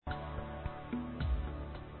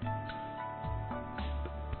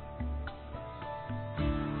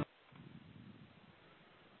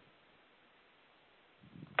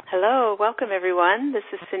Hello, welcome everyone. This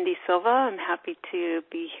is Cindy Silva. I'm happy to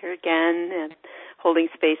be here again and holding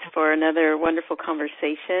space for another wonderful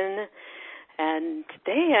conversation. And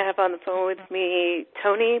today I have on the phone with me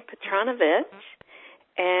Tony Petranovich,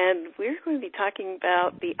 and we're going to be talking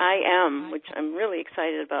about the I Am, which I'm really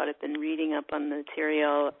excited about. I've been reading up on the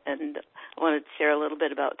material, and I wanted to share a little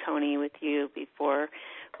bit about Tony with you before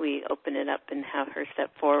we open it up and have her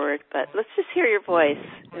step forward. But let's just hear your voice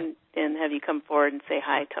and have you come forward and say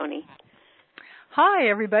hi, Tony. Hi,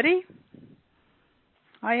 everybody.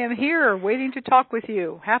 I am here waiting to talk with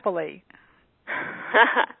you, happily.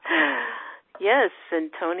 Yes, and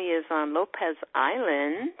Tony is on Lopez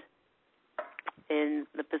Island in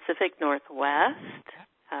the Pacific Northwest.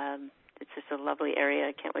 It's just a lovely area.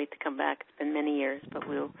 I can't wait to come back. It's been many years, but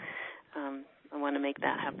I want to make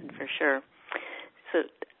that happen for sure. So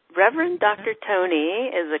Reverend Dr. Tony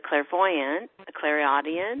is a clairvoyant, a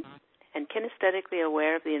clairaudient, and kinesthetically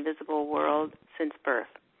aware of the invisible world since birth.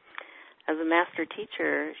 As a master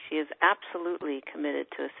teacher, she is absolutely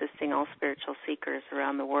committed to assisting all spiritual seekers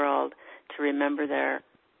around the world to remember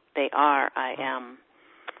they are I Am.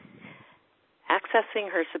 Accessing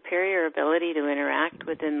her superior ability to interact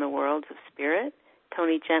within the worlds of spirit,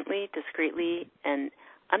 Tony gently, discreetly, and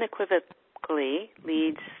unequivocally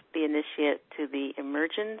leads the initiate to the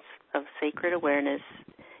emergence of sacred awareness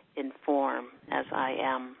in form as I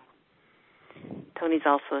Am. Tony's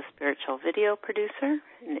also a spiritual video producer,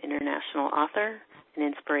 an international author, an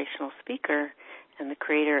inspirational speaker, and the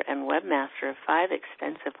creator and webmaster of 5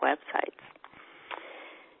 extensive websites.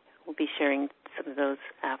 We'll be sharing some of those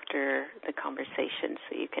after the conversation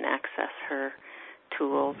so you can access her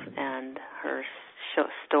tools and her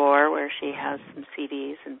store where she has some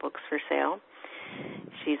CDs and books for sale.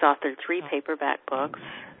 She's authored 3 paperback books.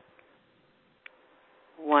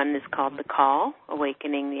 One is called The Call,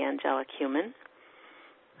 Awakening the Angelic Human.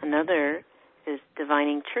 Another is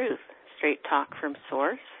Divining Truth, Straight Talk from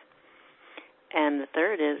Source. And the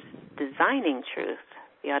third is Designing Truth,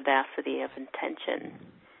 The Audacity of Intention.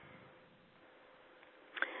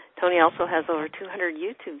 Tony also has over 200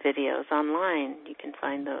 YouTube videos online. You can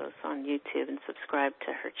find those on YouTube and subscribe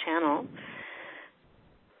to her channel.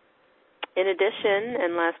 In addition,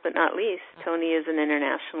 and last but not least, Tony is an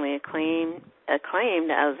internationally acclaimed as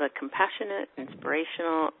a compassionate,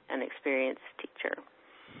 inspirational, and experienced teacher.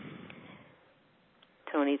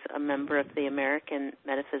 Tony's a member of the American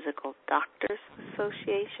Metaphysical Doctors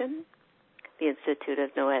Association, the Institute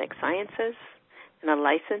of Noetic Sciences, and a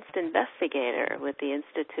licensed investigator with the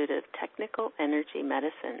Institute of Technical Energy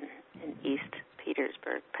Medicine in East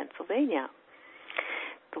Petersburg, Pennsylvania.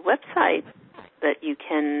 The website that you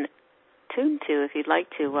can tune to if you'd like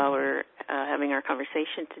to while we're having our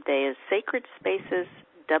conversation today is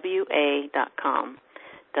sacredspaceswa.com.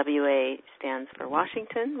 WA stands for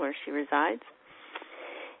Washington, where she resides.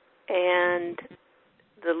 And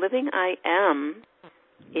the Living I Am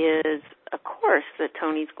is a course that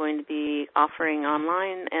Tony's going to be offering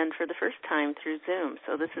online and for the first time through Zoom.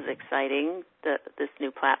 So this is exciting, this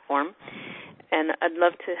new platform. And I'd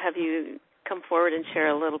love to have you come forward and share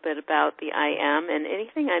a little bit about the I Am and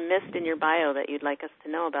anything I missed in your bio that you'd like us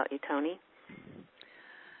to know about you, Tony.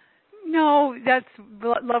 No, that's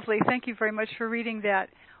lovely. Thank you very much for reading that.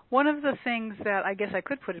 One of the things that I guess I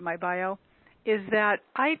could put in my bio is that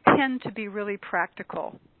I tend to be really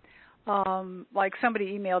practical. Like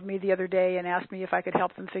somebody emailed me the other day and asked me if I could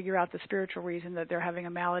help them figure out the spiritual reason that they're having a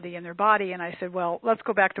malady in their body. And I said, well, let's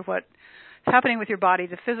go back to what's happening with your body,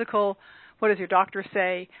 the physical. What does your doctor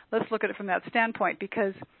say? Let's look at it from that standpoint,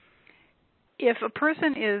 because if a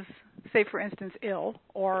person is, say, for instance, ill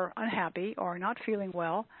or unhappy or not feeling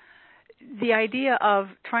well, the idea of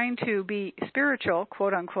trying to be spiritual,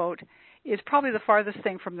 quote unquote, is probably the farthest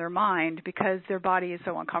thing from their mind because their body is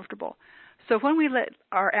so uncomfortable. So when we let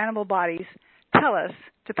our animal bodies tell us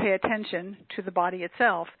to pay attention to the body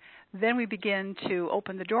itself, then we begin to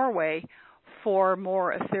open the doorway for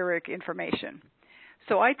more etheric information.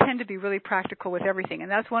 So I tend to be really practical with everything, and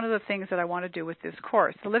that's one of the things that I want to do with this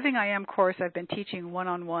course. The Living I Am course I've been teaching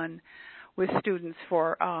one-on-one with students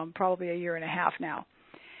for probably a year and a half now.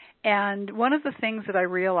 And one of the things that I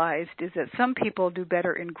realized is that some people do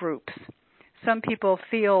better in groups. Some people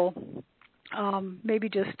feel maybe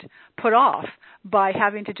just put off by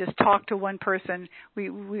having to just talk to one person. We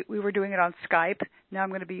were doing it on Skype. Now I'm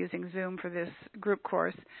going to be using Zoom for this group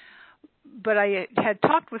course. But I had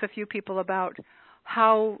talked with a few people about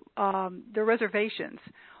how their reservations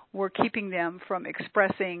were keeping them from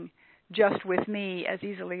expressing just with me as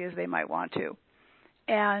easily as they might want to.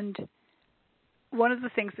 And one of the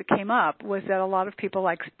things that came up was that a lot of people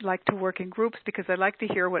like to work in groups because they like to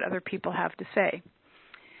hear what other people have to say.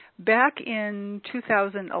 back in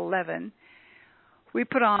 2011, we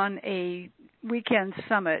put on a weekend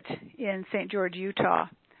summit in St. George, Utah,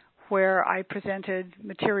 where I presented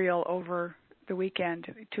material over the weekend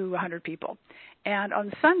to 100 people. And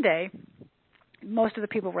on Sunday, most of the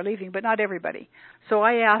people were leaving, but not everybody. So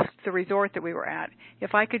I asked the resort that we were at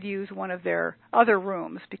if I could use one of their other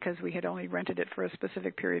rooms, because we had only rented it for a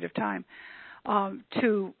specific period of time,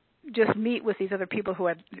 to just meet with these other people who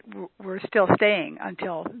were still staying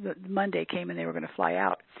until the Monday came and they were going to fly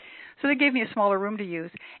out. So they gave me a smaller room to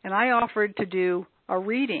use, and I offered to do a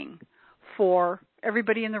reading for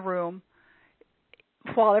everybody in the room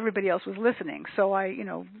while everybody else was listening. So I,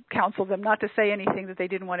 counseled them not to say anything that they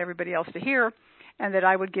didn't want everybody else to hear, and that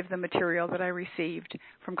I would give them material that I received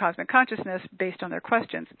from Cosmic Consciousness based on their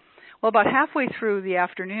questions. Well, about halfway through the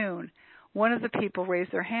afternoon, one of the people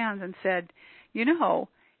raised their hands and said,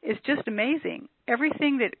 it's just amazing.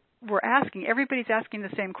 Everything that we're asking, everybody's asking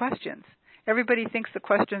the same questions. Everybody thinks the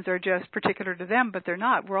questions are just particular to them, but they're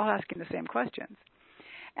not. We're all asking the same questions.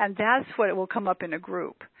 And that's what will come up in a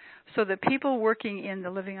group. So the people working in the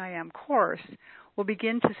Living I Am course will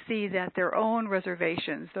begin to see that their own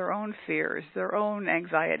reservations, their own fears, their own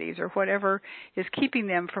anxieties, or whatever is keeping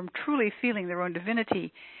them from truly feeling their own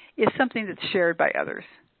divinity is something that's shared by others.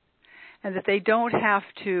 And that they don't have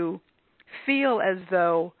to feel as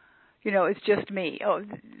though, it's just me. Oh,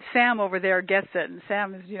 Sam over there gets it, and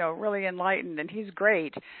Sam is, really enlightened, and he's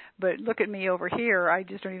great. But look at me over here. I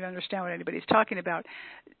just don't even understand what anybody's talking about.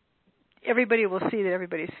 Everybody will see that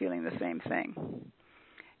everybody's feeling the same thing.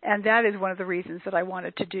 And that is one of the reasons that I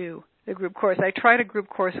wanted to do the group course. I tried a group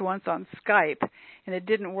course once on Skype, and it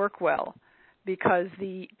didn't work well because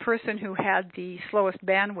the person who had the slowest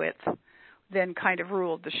bandwidth then kind of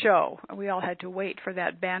ruled the show. We all had to wait for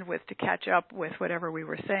that bandwidth to catch up with whatever we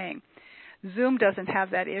were saying. Zoom doesn't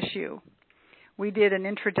have that issue. We did an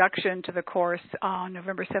introduction to the course on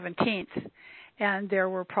November 17th, and there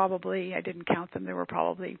were probably, I didn't count them, there were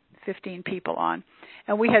probably 15 people on,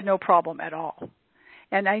 and we had no problem at all.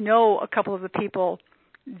 And I know a couple of the people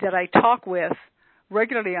that I talk with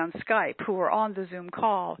regularly on Skype who are on the Zoom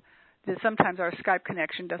call, that sometimes our Skype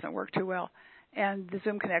connection doesn't work too well. And the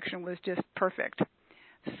Zoom connection was just perfect.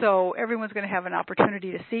 So everyone's going to have an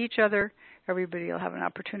opportunity to see each other, everybody will have an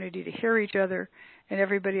opportunity to hear each other, and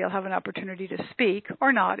everybody will have an opportunity to speak,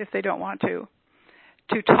 or not if they don't want to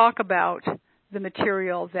talk about the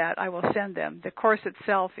material that I will send them. The course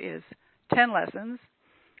itself is 10 lessons,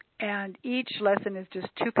 and each lesson is just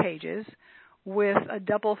 2 pages with a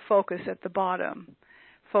double focus at the bottom.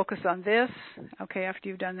 Focus on this. Okay, after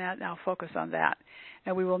you've done that, now focus on that.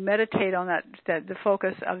 And we will meditate on the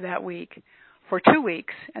focus of that week for 2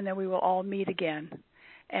 weeks, and then we will all meet again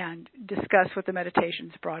and discuss what the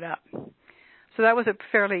meditations brought up. So that was a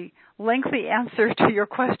fairly lengthy answer to your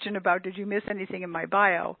question about did you miss anything in my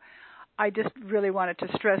bio. I just really wanted to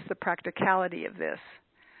stress the practicality of this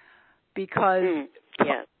because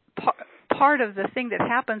part of the thing that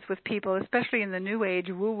happens with people, especially in the New Age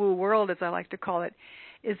woo-woo world, as I like to call it,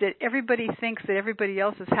 is that everybody thinks that everybody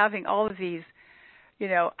else is having all of these,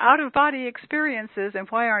 out-of-body experiences, and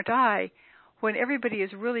why aren't I, when everybody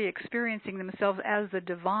is really experiencing themselves as the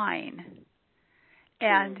divine.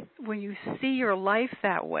 And when you see your life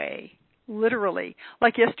that way, literally,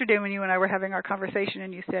 like yesterday when you and I were having our conversation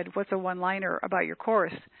and you said, what's a one-liner about your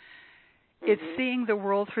course? It's seeing the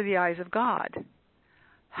world through the eyes of God.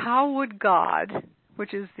 How would God,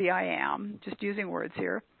 which is the I am, just using words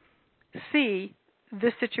here, see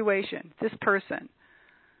this situation, this person?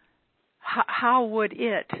 How would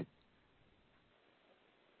it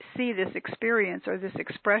see this experience or this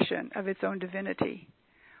expression of its own divinity,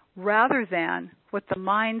 rather than what the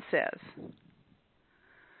mind says?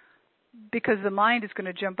 Because the mind is going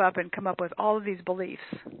to jump up and come up with all of these beliefs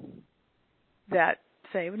that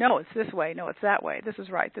say, no, it's this way, no, it's that way, this is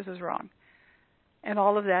right, this is wrong. And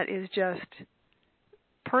all of that is just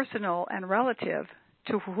personal and relative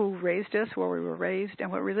to who raised us, where we were raised,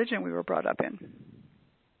 and what religion we were brought up in.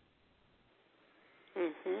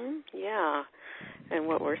 Yeah, and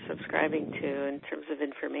what we're subscribing to in terms of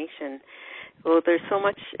information. Well, there's so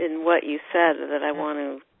much in what you said that I want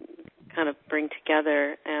to kind of bring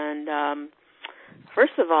together. And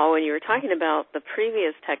first of all, when you were talking about the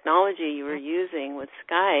previous technology you were using with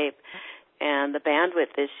Skype and the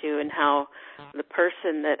bandwidth issue and how the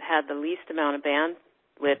person that had the least amount of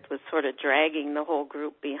bandwidth was sort of dragging the whole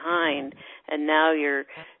group behind, and now you're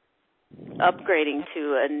upgrading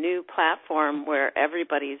to a new platform where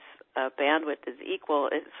everybody's bandwidth is equal,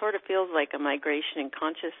 it sort of feels like a migration in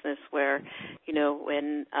consciousness where,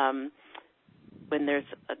 when there's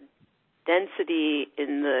a density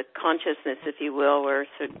in the consciousness, if you will, where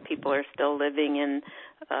certain people are still living in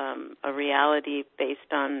a reality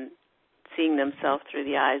based on seeing themselves through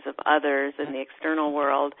the eyes of others in the external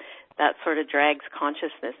world, that sort of drags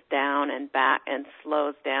consciousness down and back and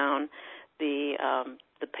slows down the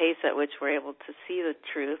pace at which we're able to see the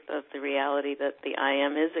truth of the reality that the I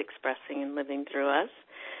Am is expressing and living through us.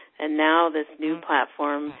 And now this new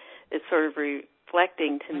platform is sort of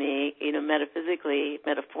reflecting to me, metaphysically,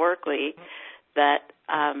 metaphorically, that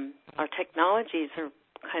our technologies are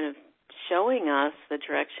kind of showing us the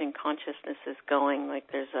direction consciousness is going. Like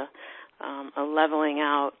there's a leveling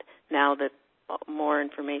out now that more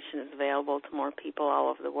information is available to more people all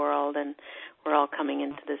over the world, and we're all coming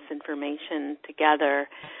into this information together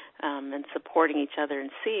and supporting each other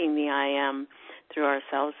and seeing the I Am through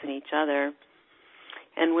ourselves and each other.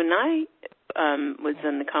 And when I was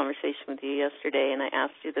in the conversation with you yesterday and I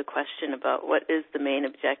asked you the question about what is the main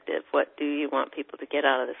objective, what do you want people to get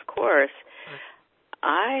out of this course,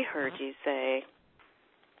 I heard you say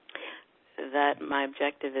that my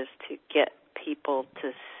objective is to get people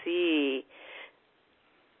to see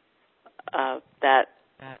that,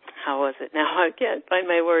 how was it? Now I can't find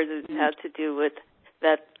my words. It had to do with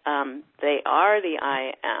that they are the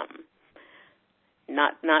I Am.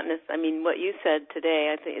 Not I mean, what you said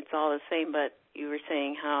today, I think it's all the same, but you were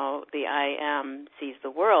saying how the I Am sees the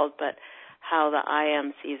world, but how the I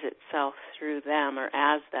Am sees itself through them or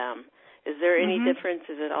as them. Is there any difference?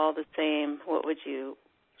 Is it all the same? What would you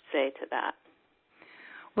say to that?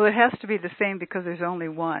 Well, it has to be the same because there's only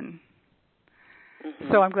one.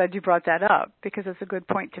 So I'm glad you brought that up because it's a good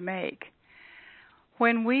point to make.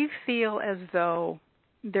 When we feel as though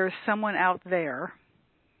there's someone out there,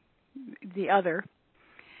 the other,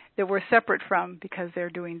 that we're separate from because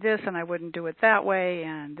they're doing this and I wouldn't do it that way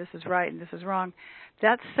and this is right and this is wrong,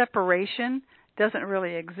 that separation doesn't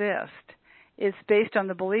really exist. It's based on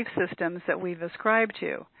the belief systems that we've ascribed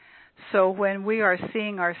to. So when we are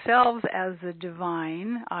seeing ourselves as the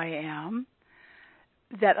divine I Am,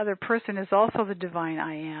 that other person is also the divine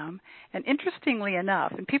I Am. And interestingly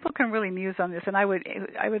enough, and people can really muse on this, and I would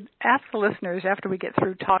ask the listeners after we get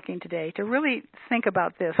through talking today to really think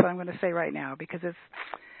about this, what I'm going to say right now, because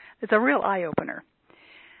it's a real eye-opener.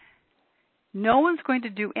 No one's going to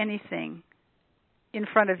do anything in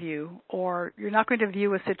front of you, or you're not going to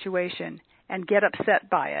view a situation and get upset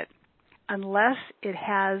by it unless it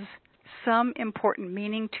has some important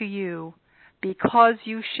meaning to you because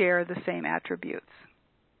you share the same attributes.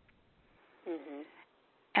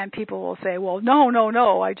 And people will say, well,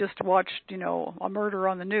 no, I just watched, a murder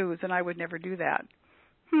on the news and I would never do that.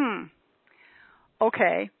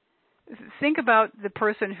 Okay. Think about the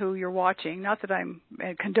person who you're watching, not that I'm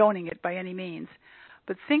condoning it by any means,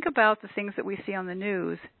 but think about the things that we see on the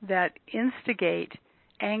news that instigate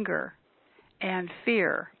anger and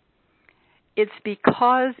fear. It's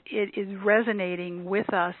because it is resonating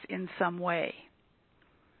with us in some way.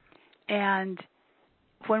 And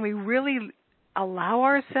when we really allow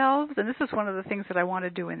ourselves, and this is one of the things that I want to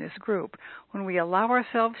do in this group, when we allow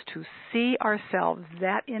ourselves to see ourselves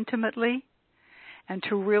that intimately and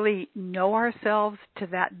to really know ourselves to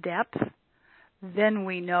that depth, then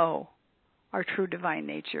we know our true divine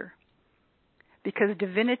nature. Because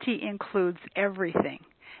divinity includes everything.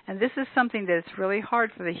 And this is something that it's really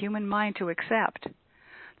hard for the human mind to accept,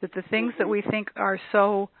 that the things that we think are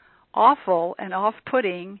so awful and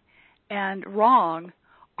off-putting and wrong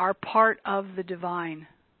are part of the divine.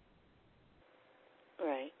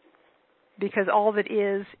 Right. Because all that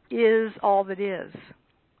is all that is.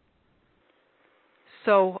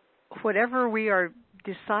 So whatever we are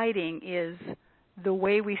deciding is the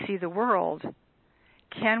way we see the world,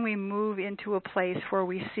 can we move into a place where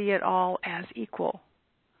we see it all as equal,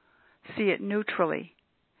 see it neutrally,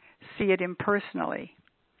 see it impersonally?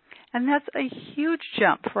 And that's a huge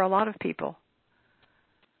jump for a lot of people.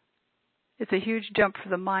 It's a huge jump for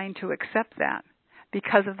the mind to accept that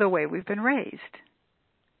because of the way we've been raised.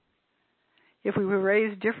 If we were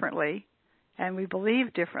raised differently and we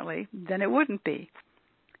believed differently, then it wouldn't be.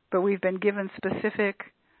 But we've been given specific,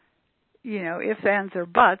 ifs, ands, or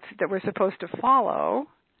buts that we're supposed to follow,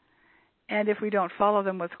 and if we don't follow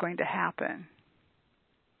them, what's going to happen?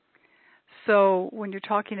 So when you're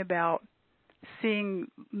talking about seeing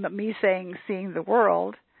the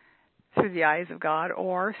world through the eyes of God,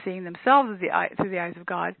 or seeing themselves through the eyes of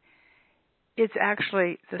God, it's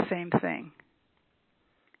actually the same thing.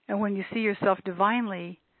 And when you see yourself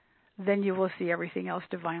divinely, then you will see everything else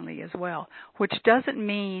divinely as well, which doesn't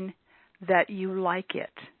mean that you like it.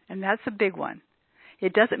 And that's a big one.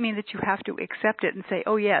 It doesn't mean that you have to accept it and say,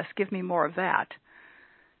 oh yes, give me more of that.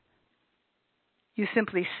 You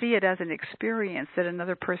simply see it as an experience that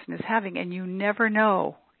another person is having, and you never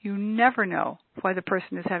know why the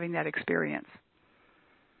person is having that experience.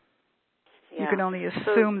 Yeah. You can only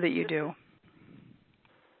assume that you do.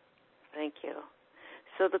 Thank you.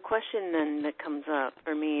 So the question then that comes up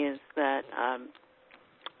for me is that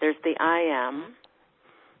there's the I am,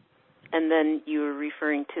 and then you were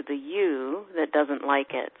referring to the you that doesn't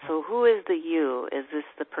like it. So who is the you? Is this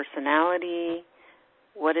the personality?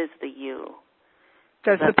 What is the you?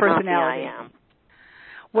 That's the personality. Not the I am.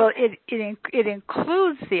 Well, okay. It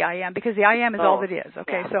includes the I am, because the I am is all that is.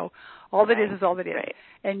 Okay, yeah. So all that is all that is. Right.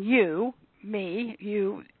 And you, me,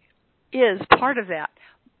 you is part of that.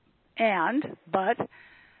 But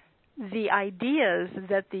the ideas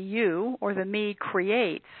that the you or the me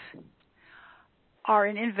creates are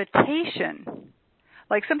an invitation.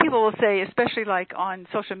 Like some people will say, especially like on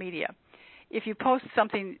social media, if you post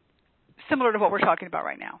something similar to what we're talking about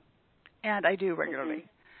right now, and I do regularly,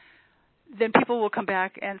 then people will come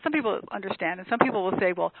back, and some people understand, and some people will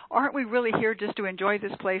say, well, aren't we really here just to enjoy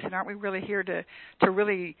this place, and aren't we really here to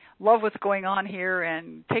really love what's going on here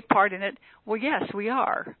and take part in it? Well, yes, we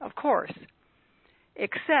are, of course.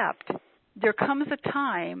 Except there comes a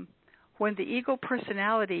time when the ego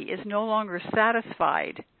personality is no longer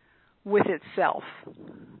satisfied with itself.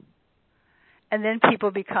 And then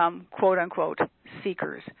people become, quote unquote,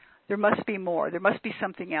 seekers. There must be more. There must be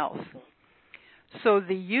something else. So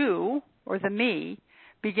the you, or the me,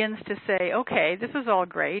 begins to say, okay, this is all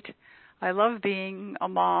great. I love being a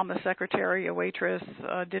mom, a secretary, a waitress,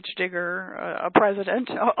 a ditch digger, a president,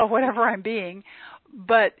 or whatever I'm being.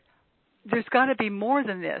 But there's got to be more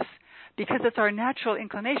than this, because it's our natural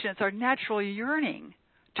inclination, it's our natural yearning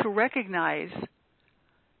to recognize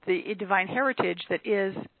the divine heritage that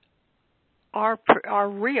is our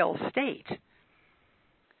real state.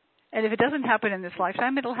 And if it doesn't happen in this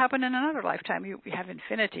lifetime, it'll happen in another lifetime. You have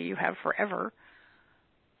infinity, you have forever,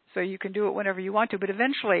 so you can do it whenever you want to. But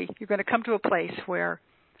eventually, you're going to come to a place where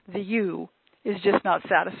the you is just not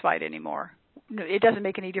satisfied anymore. It doesn't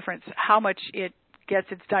make any difference how much it gets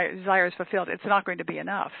its desires fulfilled. It's not going to be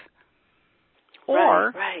enough.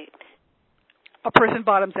 Or a person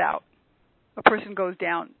bottoms out. A person goes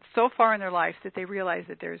down so far in their life that they realize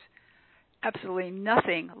that there's absolutely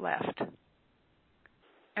nothing left.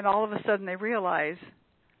 And all of a sudden they realize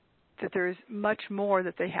that there's much more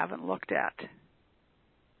that they haven't looked at.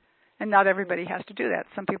 And not everybody has to do that.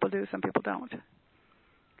 Some people do, some people don't.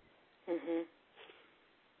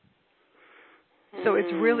 So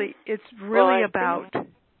it's really about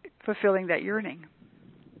fulfilling that yearning.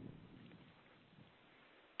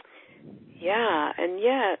 Yeah, and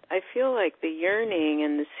yet I feel like the yearning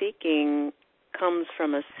and the seeking comes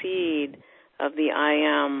from a seed of the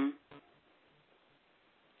I am.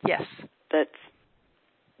 Yes.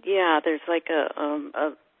 There's like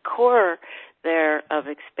a core there of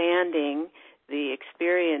expanding the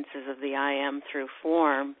experiences of the I am through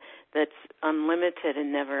form that's unlimited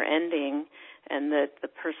and never ending, and that the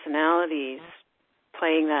personalities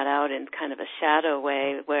playing that out in kind of a shadow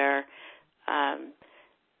way where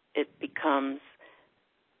it becomes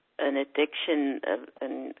an addiction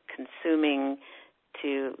and consuming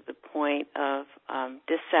to the point of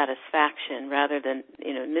dissatisfaction, rather than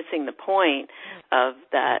missing the point of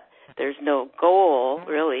that there's no goal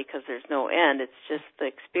really, because there's no end. It's just the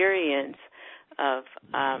experience of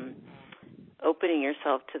opening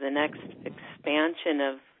yourself to the next expansion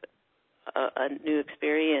of a new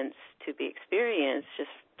experience to be experienced, just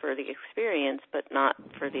for the experience, but not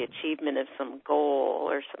for the achievement of some goal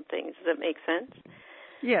or something. Does that make sense?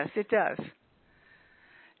 Yes, it does.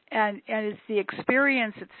 And it's the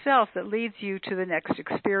experience itself that leads you to the next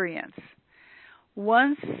experience.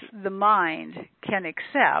 Once the mind can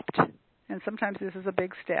accept, and sometimes this is a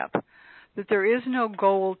big step, that there is no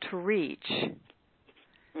goal to reach,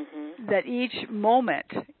 that each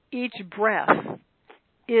moment, each breath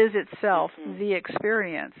is itself the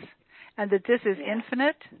experience, and that this is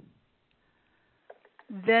infinite,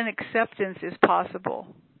 then acceptance is possible.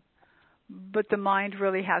 But the mind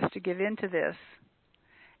really has to give in to this.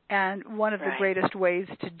 And one of the greatest ways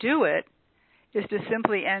to do it is to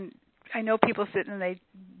simply, and I know people sit and they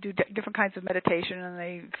do different kinds of meditation and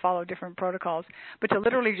they follow different protocols, but to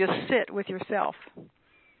literally just sit with yourself.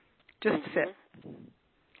 Just sit.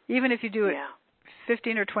 Even if you do it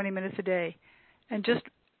 15 or 20 minutes a day, and just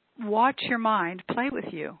watch your mind play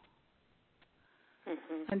with you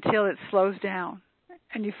until it slows down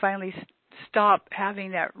and you finally stop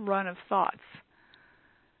having that run of thoughts.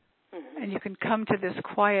 And you can come to this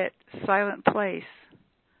quiet, silent place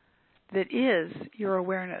that is your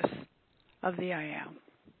awareness of the I am.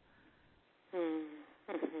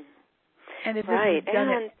 And if right. this is done,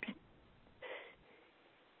 And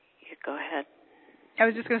you go ahead. I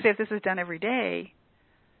was just going to say, if this is done every day,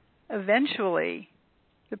 eventually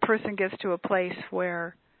the person gets to a place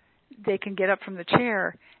where they can get up from the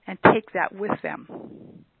chair and take that with them.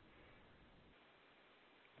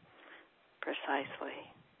 Precisely.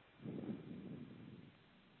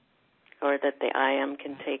 Or that the I am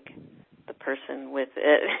can take the person with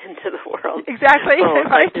it into the world. Exactly. Right.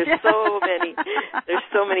 Like there's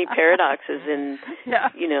so many paradoxes in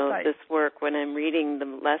this work. When I'm reading the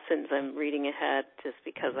lessons, I'm reading ahead just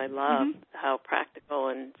because I love how practical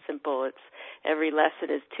and simple it's. Every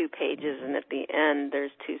lesson is 2 pages, and at the end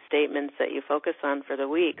there's 2 statements that you focus on for the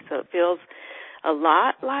week. So it feels a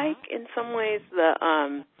lot like, in some ways,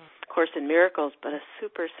 the Course in Miracles, but a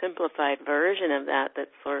super simplified version of that.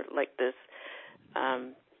 That's sort of like this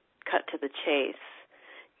cut to the chase,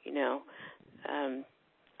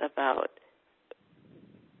 about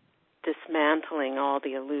dismantling all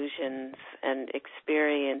the illusions and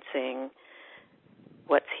experiencing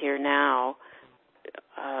what's here now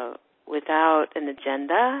without an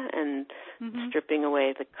agenda, and stripping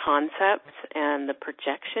away the concepts and the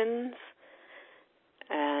projections.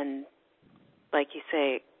 And like you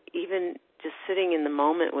say, even just sitting in the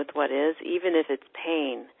moment with what is, even if it's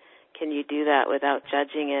pain, can you do that without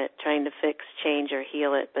judging it, trying to fix, change, or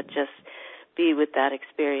heal it, but just be with that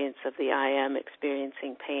experience of the I am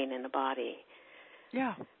experiencing pain in the body?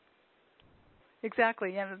 Yeah,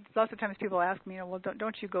 exactly. And lots of times people ask me, well,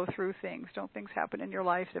 don't you go through things? Don't things happen in your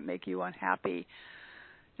life that make you unhappy?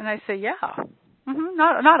 And I say, yeah,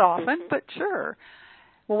 not often, but sure.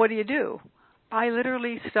 Well, what do? I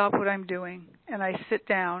literally stop what I'm doing, and I sit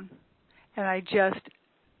down, and I just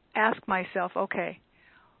ask myself, okay,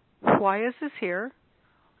 why is this here?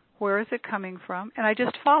 Where is it coming from? And I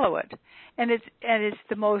just follow it. And it's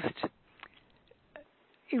the most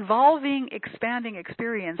evolving, expanding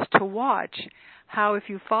experience to watch how, if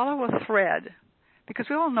you follow a thread, because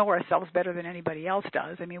we all know ourselves better than anybody else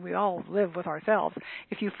does. I mean, we all live with ourselves.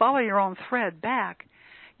 If you follow your own thread back,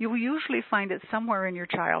 you will usually find it somewhere in your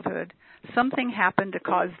childhood. Something happened to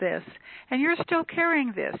cause this, and you're still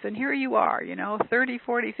carrying this. And here you are, 30,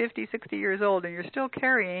 40, 50, 60 years old, and you're still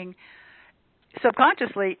carrying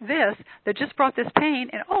subconsciously this that just brought this pain.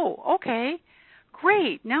 And, okay,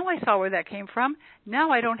 great. Now I saw where that came from.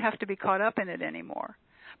 Now I don't have to be caught up in it anymore.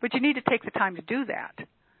 But you need to take the time to do that.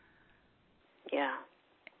 Yeah.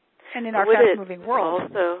 And in our fast-moving world.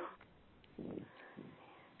 Also,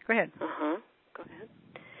 go ahead. Go ahead.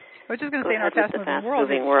 I was just going to say, in our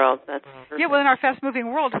fast-moving world. That's yeah, well, in our fast-moving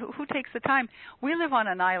world, who takes the time? We live on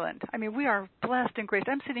an island. I mean, we are blessed and graced.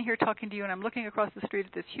 I'm sitting here talking to you, and I'm looking across the street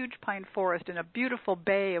at this huge pine forest and a beautiful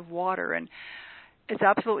bay of water, and it's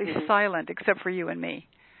absolutely silent except for you and me.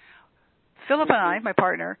 Philip and I, my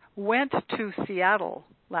partner, went to Seattle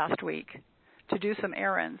last week to do some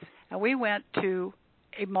errands, and we went to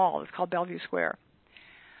a mall. It's called Bellevue Square.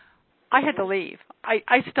 I had to leave.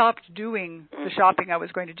 I stopped doing the shopping I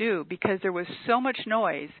was going to do because there was so much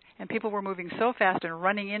noise and people were moving so fast and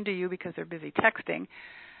running into you because they're busy texting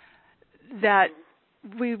that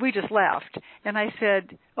we just left. And I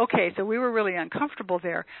said, okay, so we were really uncomfortable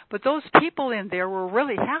there, but those people in there were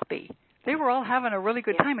really happy. They were all having a really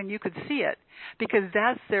good time, and you could see it because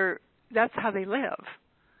that's how they live.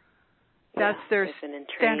 That's their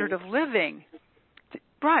standard of living.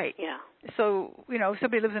 Right. Yeah. So,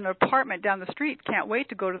 somebody lives in an apartment down the street, can't wait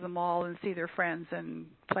to go to the mall and see their friends and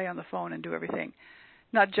play on the phone and do everything.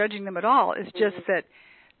 Not judging them at all. It's just that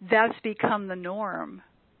that's become the norm.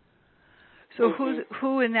 So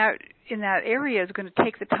who in that area is going to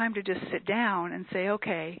take the time to just sit down and say,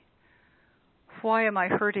 okay, why am I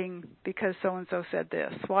hurting because so-and-so said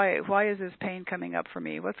this? Why is this pain coming up for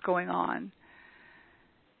me? What's going on?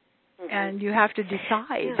 And you have to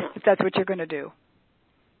decide if that's what you're going to do.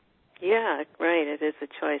 Yeah, right. It is a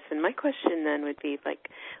choice. And my question then would be, like,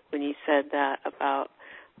 when you said that about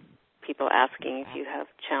people asking if you have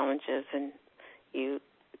challenges, and you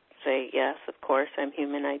say, yes, of course, I'm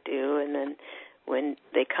human, I do. And then when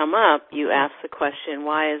they come up, you ask the question,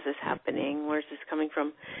 why is this happening? Where's this coming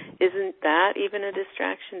from? Isn't that even a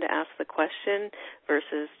distraction to ask the question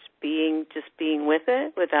versus being with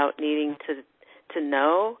it without needing to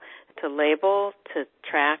know, to label, to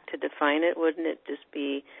track, to define it? Wouldn't it just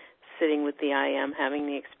be sitting with the I am, having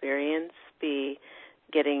the experience, be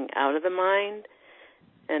getting out of the mind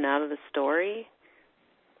and out of the story?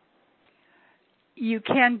 You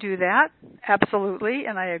can do that, absolutely,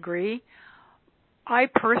 and I agree. I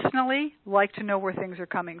personally like to know where things are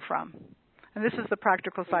coming from. And this is the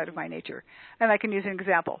practical side of my nature. And I can use an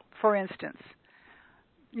example. For instance,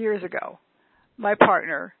 years ago, my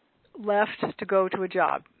partner left to go to a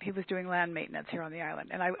job. He was doing land maintenance here on the island,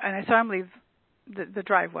 and I saw him leave the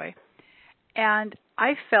driveway, and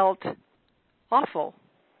I felt awful.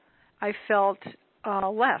 I felt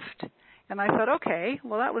left, and I thought, okay,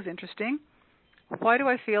 well, that was interesting. Why do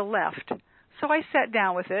I feel left? So I sat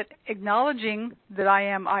down with it, acknowledging that I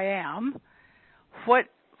am. What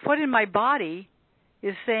in my body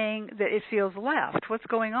is saying that it feels left? What's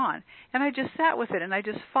going on? And I just sat with it, and I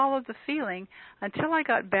just followed the feeling until I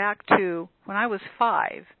got back to when I was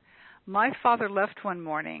 5. My father left one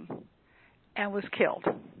morning and was killed,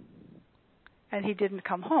 and he didn't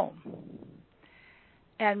come home.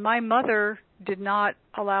 And my mother did not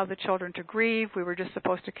allow the children to grieve. We were just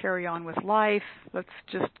supposed to carry on with life. Let's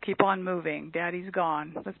just keep on moving. Daddy's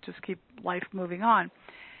gone. Let's just keep life moving on.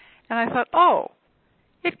 And I thought, oh,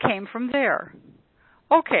 it came from there.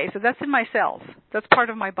 Okay, so that's in my cells. That's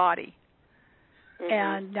part of my body. Mm-hmm.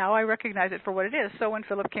 And now I recognize it for what it is. So when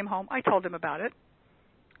Philip came home, I told him about it.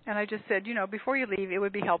 And I just said, before you leave, it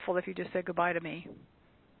would be helpful if you just said goodbye to me.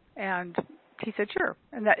 And he said, sure.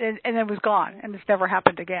 And it was gone, and it's never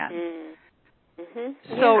happened again. Mm-hmm.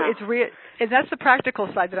 So and that's the practical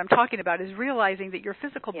side that I'm talking about, is realizing that your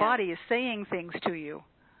physical body is saying things to you.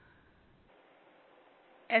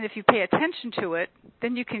 And if you pay attention to it,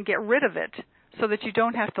 then you can get rid of it so that you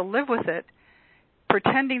don't have to live with it,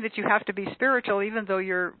 pretending that you have to be spiritual even though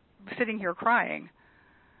you're sitting here crying.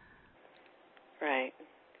 Right.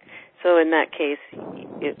 So in that case,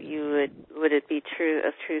 would it be a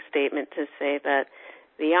true statement to say that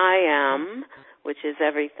the I am, which is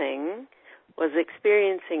everything, was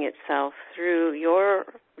experiencing itself through your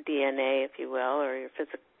DNA, if you will, or your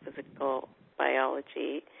physical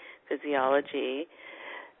physiology,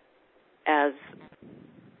 as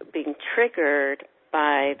being triggered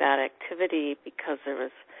by that activity because there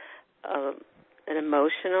was an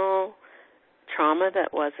emotional trauma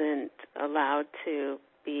that wasn't allowed to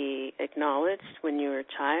be acknowledged when you were a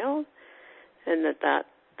child, and that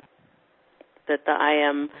the I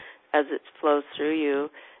am, as it flows through you,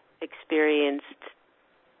 experienced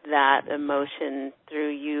that emotion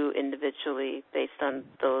through you individually based on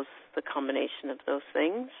the combination of those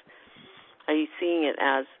things? Are you seeing it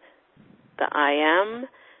as the I am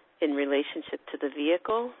in relationship to the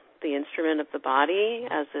vehicle, the instrument of the body,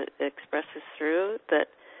 as it expresses through, that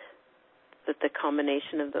the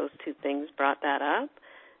combination of those two things brought that up?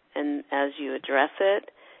 And as you address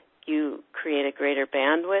it, you create a greater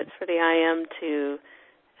bandwidth for the I am to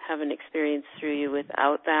have an experience through you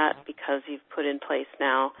without that, because you've put in place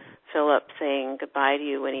now Philip saying goodbye to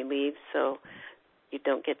you when he leaves so you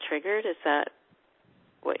don't get triggered. Is that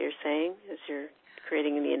what you're saying? Is you're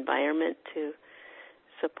creating the environment to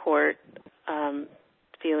support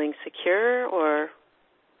feeling secure? Or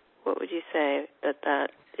what would you say that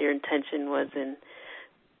your intention was in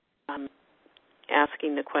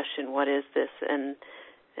asking the question, what is this, and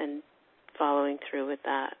following through with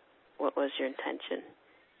that? What was your intention?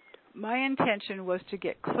 My intention was to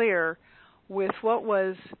get clear with what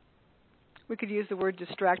was, we could use the word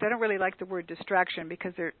distract. I don't really like the word distraction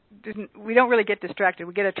because we don't really get distracted.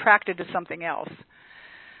 We get attracted to something else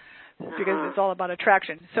because it's all about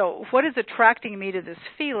attraction. So what is attracting me to this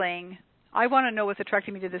feeling? I want to know what's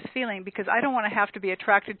attracting me to this feeling because I don't want to have to be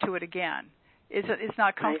attracted to it again. It's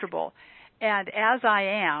not comfortable. And as I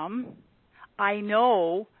am, I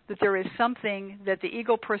know that there is something that the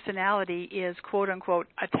ego personality is, quote unquote,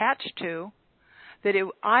 attached to, that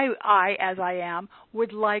I, as I am,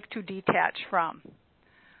 would like to detach from.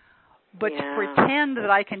 But to pretend that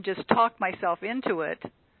I can just talk myself into it,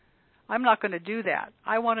 I'm not going to do that.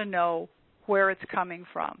 I want to know where it's coming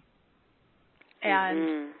from.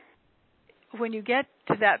 And when you get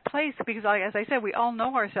to that place, because as I said, we all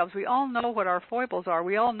know ourselves. We all know what our foibles are.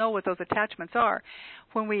 We all know what those attachments are.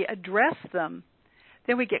 When we address them,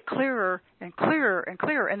 then we get clearer and clearer and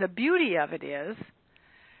clearer. And the beauty of it is,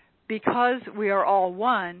 because we are all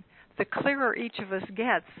one, the clearer each of us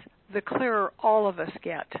gets, the clearer all of us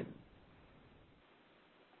get.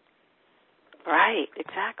 Right,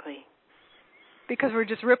 exactly. Because we're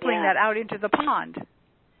just rippling that out into the pond.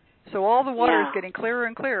 So all the water is getting clearer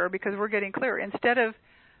and clearer because we're getting clearer. Instead of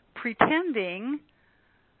pretending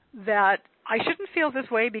that I shouldn't feel this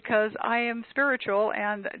way because I am spiritual,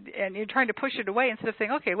 and you're trying to push it away instead of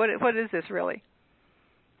saying, okay, what is this really?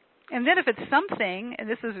 And then if it's something, and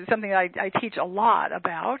this is something I teach a lot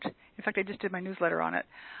about, in fact, I just did my newsletter on it,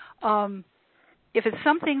 if it's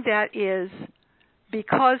something that is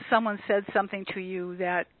because someone said something to you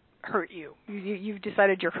that hurt you, you've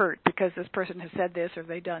decided you're hurt because this person has said this or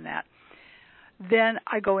they've done that, then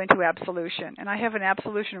I go into absolution. And I have an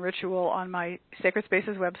absolution ritual on my Sacred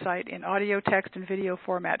Spaces website in audio, text, and video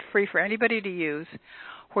format, free for anybody to use,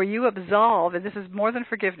 where you absolve, and this is more than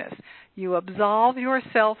forgiveness, you absolve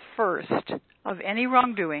yourself first of any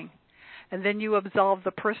wrongdoing, and then you absolve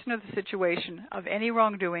the person or the situation of any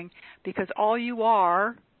wrongdoing, because all you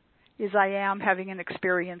are is I am having an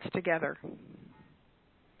experience together.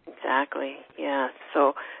 Exactly, yeah.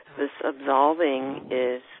 So this absolving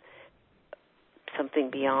is something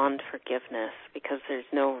beyond forgiveness, because there's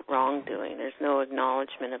no wrongdoing. There's no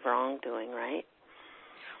acknowledgement of wrongdoing, right?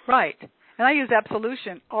 Right. And I use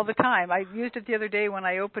absolution all the time. I used it the other day when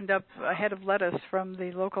I opened up a head of lettuce from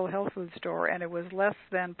the local health food store, and it was less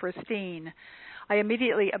than pristine. I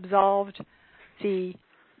immediately absolved the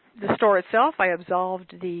store itself. I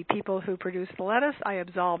absolved the people who produce the lettuce. I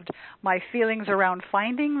absolved my feelings around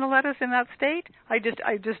finding the lettuce in that state. I just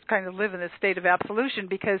kind of live in this state of absolution,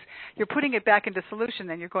 because you're putting it back into solution.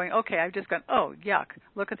 Then you're going, okay, I've just gone, oh, yuck,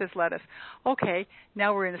 look at this lettuce. Okay,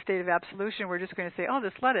 now we're in a state of absolution. We're just going to say, oh,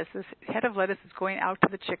 this head of lettuce is going out to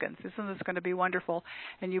the chickens. Isn't this going to be wonderful?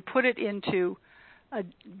 And you put it into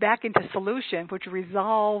back into solution, which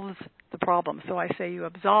resolves the problem. So I say you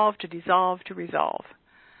absolve to dissolve to resolve.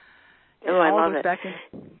 Oh, I love it.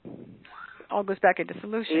 All goes back into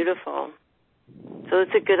solution. Beautiful. So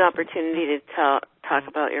it's a good opportunity to talk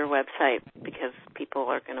about your website, because people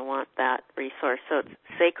are going to want that resource. So it's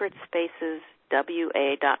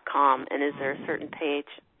sacredspaceswa.com, and is there a certain page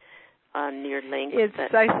on your link?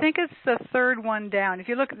 I think it's the third one down. If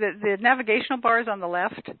you look at the navigational bars on the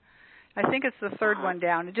left, I think it's the third one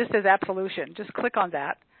down. It just says absolution. Just click on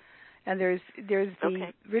that, and there's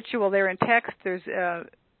the ritual there in text. There's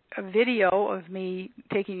a video of me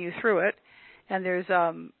taking you through it, and there's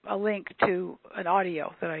a link to an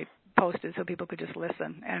audio that I posted so people could just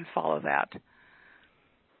listen and follow that.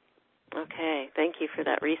 Okay, thank you for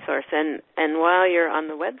that resource. And while you're on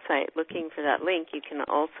the website looking for that link, you can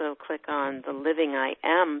also click on the Living I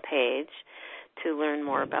Am page to learn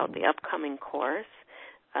more about the upcoming course.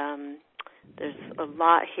 There's a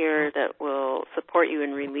lot here that will support you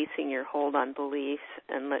in releasing your hold on beliefs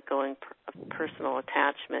and let go of personal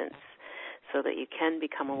attachments, so that you can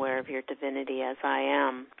become aware of your divinity as I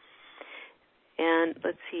am. And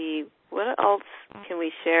let's see, what else can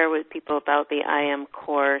we share with people about the I Am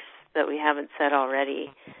course that we haven't said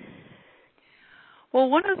already? Well,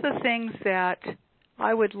 one of the things that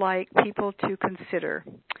I would like people to consider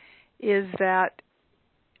is that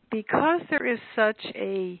because there is such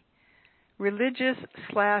a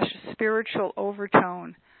religious/spiritual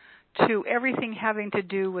overtone to everything having to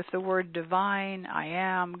do with the word divine, I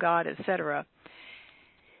am, God, etc.,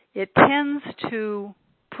 it tends to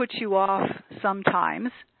put you off sometimes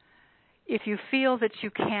if you feel that you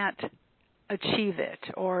can't achieve it,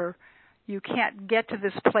 or you can't get to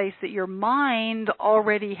this place that your mind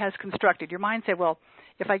already has constructed. Your mind said, well,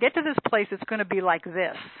 if I get to this place, it's going to be like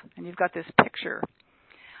this, and you've got this picture.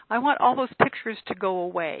 I want all those pictures to go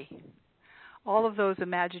away, all of those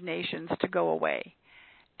imaginations to go away,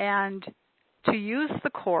 and to use the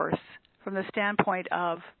Course from the standpoint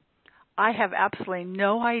of, I have absolutely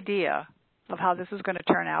no idea of how this is going to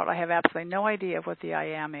turn out. I have absolutely no idea of what the I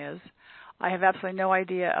Am is. I have absolutely no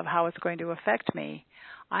idea of how it's going to affect me.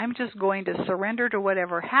 I'm just going to surrender to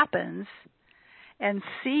whatever happens and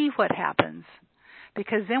see what happens.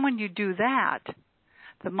 Because then when you do that,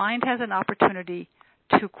 the mind has an opportunity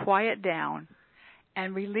to quiet down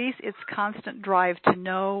and release its constant drive to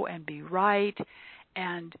know and be right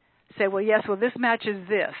and say, well, yes, well, this matches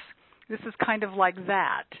this. This is kind of like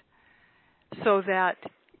that. So that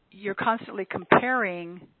you're constantly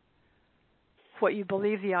comparing what you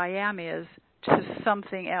believe the I Am is to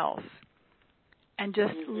something else. And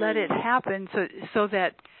just let it happen so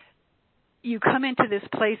that you come into this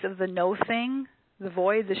place of the no thing, the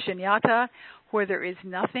void, the shunyata, where there is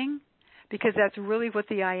nothing, because that's really what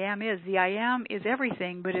the I Am is. The I Am is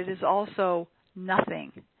everything, but it is also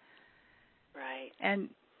nothing. Right. And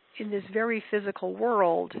in this very physical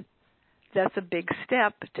world, that's a big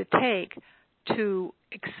step to take to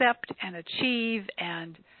accept and achieve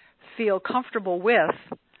and feel comfortable with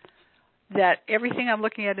that everything I'm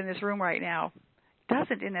looking at in this room right now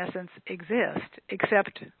doesn't, in essence, exist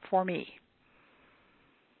except for me.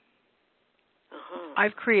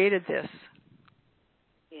 I've created this.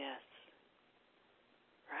 Yes.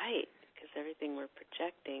 Right, because everything we're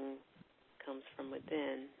projecting comes from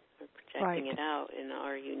within. We're projecting it out in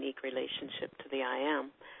our unique relationship to the I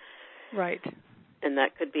Am. Right. And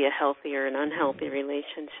that could be a healthy or an unhealthy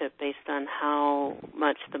relationship based on how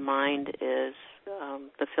much the mind is,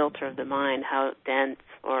 the filter of the mind, how dense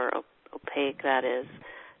or opaque that is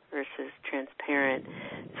versus transparent.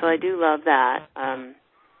 So I do love that.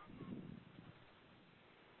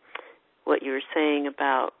 What you were saying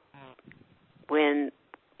about when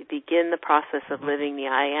you begin the process of living the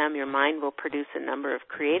I am, your mind will produce a number of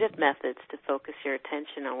creative methods to focus your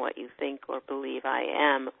attention on what you think or believe I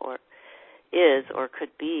am or is or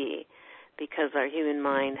could be, because our human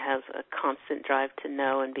mind has a constant drive to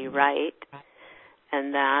know and be right,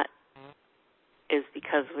 and that is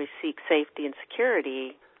because we seek safety and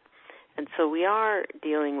security. And so we are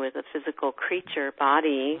dealing with a physical creature,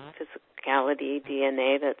 body, physicality,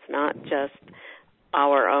 DNA that's not just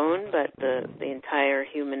our own, but the entire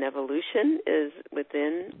human evolution is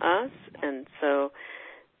within us. And so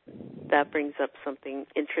that brings up something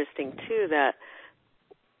interesting, too, that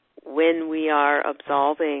when we are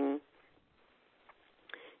absolving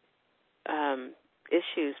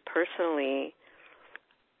issues personally,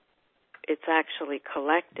 it's actually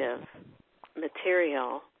collective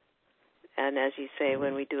material. And as you say,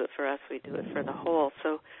 when we do it for us, we do it for the whole.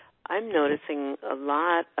 So I'm noticing a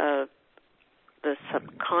lot of the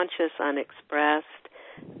subconscious, unexpressed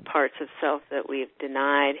parts of self that we've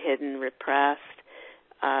denied, hidden, repressed,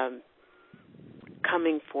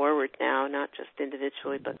 coming forward now, not just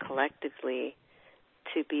individually but collectively,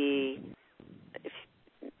 to be, if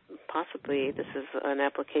possibly this is an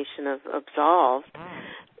application of absolved,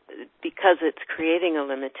 because it's creating a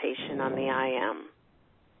limitation on the I am.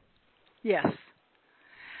 Yes.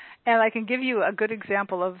 And I can give you a good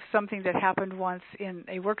example of something that happened once in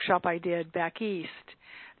a workshop I did back east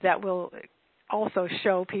that will also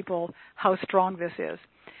show people how strong this is.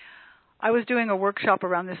 I was doing a workshop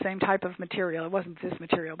around the same type of material. It wasn't this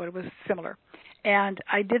material, but it was similar. And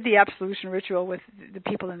I did the absolution ritual with the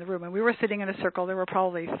people in the room. And we were sitting in a circle. There were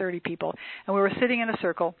probably 30 people. And we were sitting in a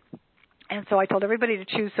circle. And so I told everybody to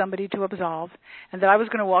choose somebody to absolve and that I was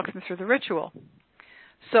going to walk them through the ritual.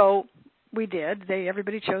 So we did.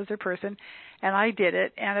 Everybody chose their person, and I did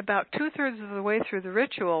it. And about 2/3 of the way through the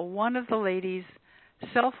ritual, one of the ladies'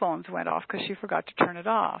 cell phones went off because she forgot to turn it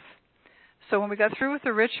off. So when we got through with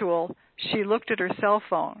the ritual, she looked at her cell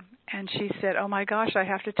phone, and she said, "Oh, my gosh, I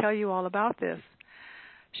have to tell you all about this."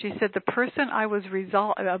 She said, "The person I was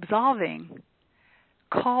absolving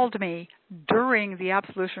called me during the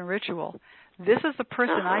absolution ritual. This is the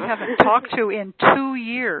person I haven't talked to in 2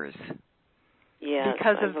 years." Yes,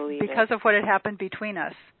 because of what had happened between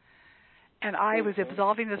us. And I was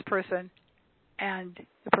absolving this person, and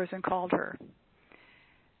the person called her.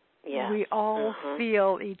 Yes. We all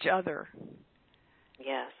feel each other.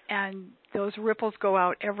 Yes. And those ripples go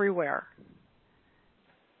out everywhere.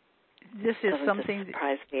 This is something that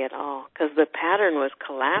surprised me at all, because the pattern was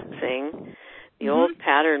collapsing. The old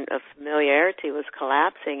pattern of familiarity was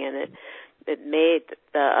collapsing, and it made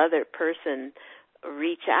the other person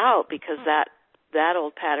reach out, because that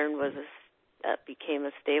old pattern became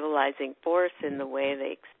a stabilizing force in the way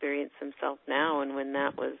they experience themselves now. And when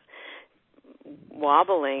that was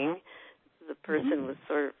wobbling, the person was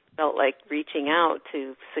felt like reaching out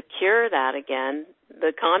to secure that again,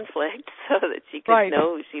 the conflict, so that she could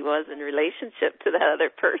know who she was in relationship to that other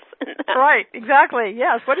person. Right, exactly.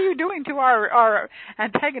 Yes. What are you doing to our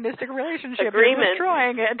antagonistic relationship? Agreement. You're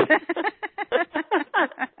destroying it.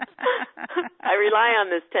 I rely on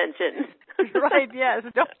this tension. Right, yes.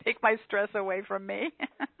 Don't take my stress away from me.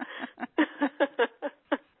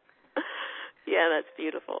 Yeah, that's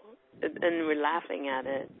beautiful. And we're laughing at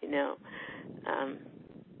it,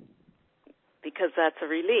 because that's a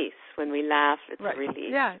release. When we laugh, it's a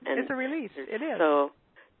release. Yeah, it's a release. It is. So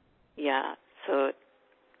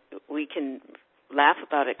we can laugh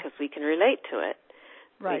about it because we can relate to it.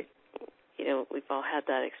 Right. We've all had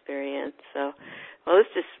that experience. So, this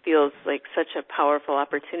just feels like such a powerful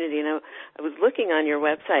opportunity. I was looking on your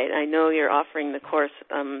website. I know you're offering the course.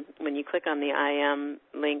 When you click on the I Am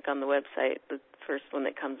link on the website, the first one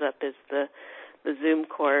that comes up is the Zoom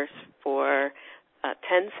course for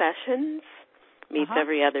 10 sessions, meets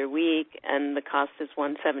every other week, and the cost is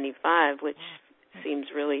 $175, which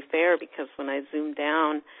seems really fair, because when I zoomed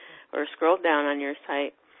down or scrolled down on your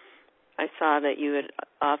site, I saw that you had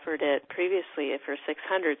offered it previously for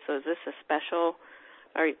 $600. So is this a special?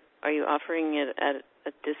 Are you offering it at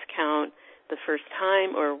a discount the first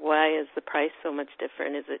time, or why is the price so much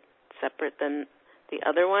different? Is it separate than the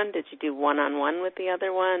other one? Did you do one-on-one with the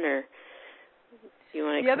other one, or do you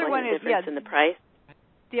want to explain the difference in the price?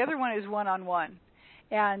 The other one is one-on-one,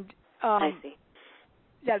 and I see.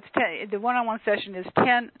 That's the one-on-one session is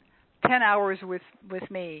 10 hours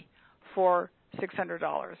with me for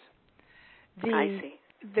 $600. I see.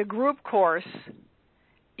 The group course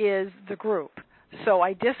is the group, so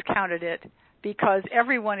I discounted it because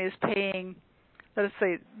everyone is paying let's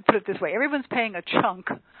say, put it this way, everyone's paying a chunk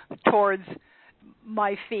towards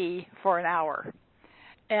my fee for an hour.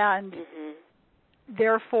 And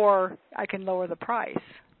therefore I can lower the price.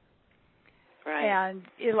 Right. And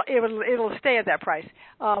it'll stay at that price.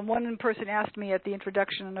 One person asked me at the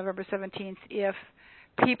introduction on November 17th if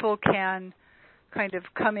people can kind of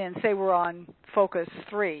come in, say we're on Focus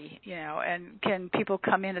 3, and can people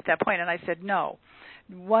come in at that point? And I said no.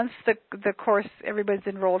 Once the course, everybody's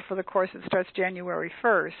enrolled for the course that starts January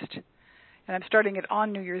 1st, and I'm starting it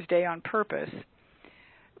on New Year's Day on purpose.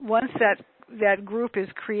 Once that group is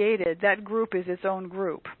created, that group is its own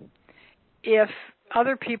group. If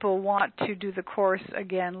other people want to do the course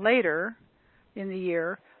again later in the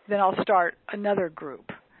year, then I'll start another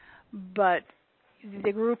group. But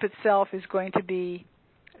the group itself is going to be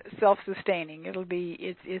self-sustaining. It'll be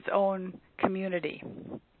its own community.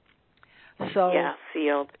 So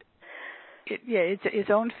field. It's its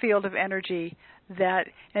own field of energy that,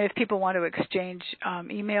 and if people want to exchange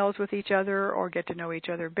emails with each other or get to know each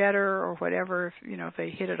other better or whatever, if they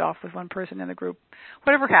hit it off with one person in the group,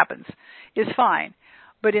 whatever happens is fine.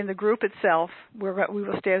 But in the group itself, we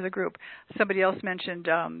will stay as a group. Somebody else mentioned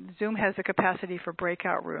Zoom has the capacity for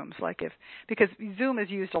breakout rooms, because Zoom is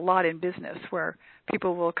used a lot in business where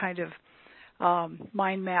people will kind of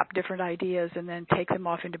mind map different ideas and then take them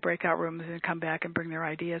off into breakout rooms and come back and bring their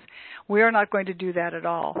ideas. We are not going to do that at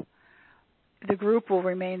all. The group will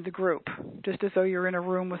remain the group. Just as though you're in a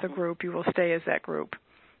room with a group, you will stay as that group.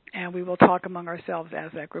 And we will talk among ourselves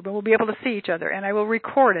as that group. And we'll be able to see each other. And I will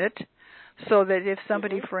record it so that if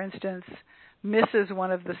somebody, for instance, misses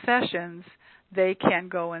one of the sessions, they can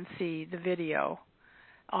go and see the video.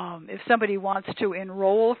 If somebody wants to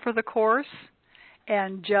enroll for the course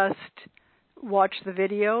and just watch the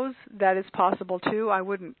videos, that is possible too. I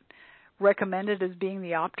wouldn't recommend it as being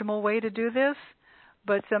the optimal way to do this,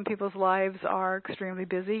 but some people's lives are extremely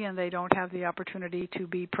busy and they don't have the opportunity to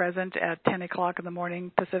be present at 10 o'clock in the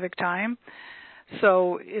morning Pacific time.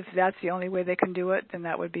 So if that's the only way they can do it, then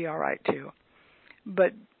that would be all right too.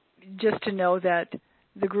 But just to know that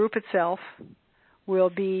the group itself will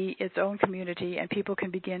be its own community and people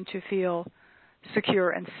can begin to feel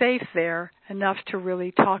secure and safe there enough to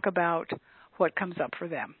really talk about what comes up for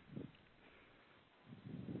them.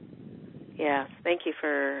 Yes, thank you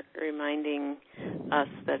for reminding us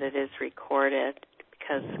that it is recorded,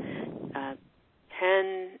 because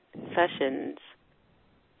 10 sessions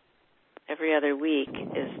every other week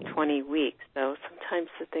is 20 weeks. So sometimes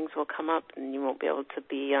the things will come up and you won't be able to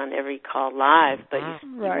be on every call live, but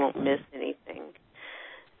you won't miss anything.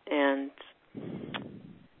 And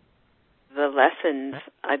the lessons,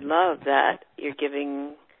 I love that you're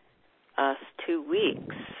giving us 2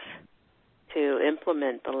 weeks to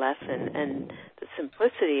implement the lesson, and the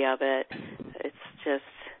simplicity of it, it's just,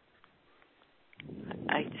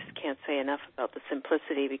 I just can't say enough about the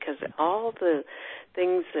simplicity, because all the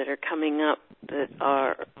things that are coming up that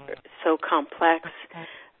are so complex,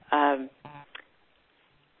 I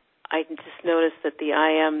just noticed that the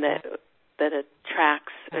I am that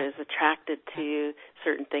attracts or is attracted to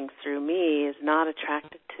certain things through me is not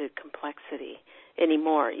attracted to complexity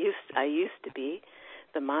anymore. I used to be.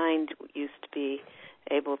 The mind used to be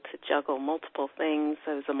able to juggle multiple things.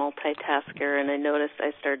 I was a multitasker, and I noticed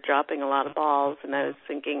I started dropping a lot of balls, and I was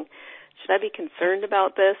thinking, should I be concerned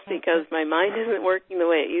about this because my mind isn't working the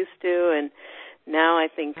way it used to? And now I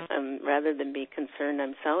think rather than be concerned,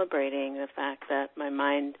 I'm celebrating the fact that my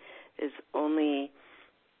mind is only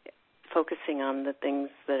focusing on the things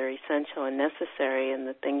that are essential and necessary, and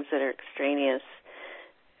the things that are extraneous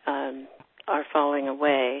are falling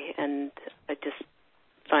away. And I just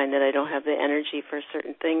find that I don't have the energy for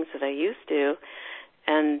certain things that I used to.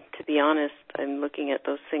 And to be honest, I'm looking at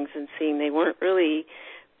those things and seeing they weren't really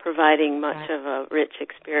providing much of a rich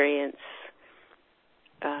experience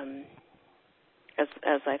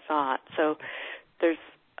as I thought. So there's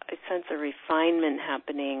a sense of refinement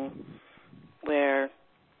happening where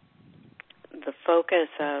the focus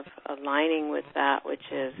of aligning with that,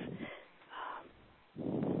 which is,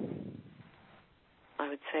 I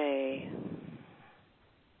would say,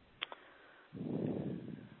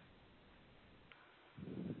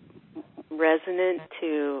 resonant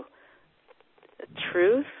to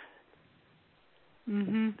truth,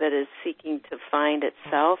 that is seeking to find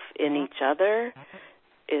itself in each other,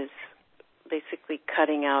 is basically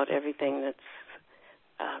cutting out everything that's,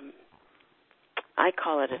 I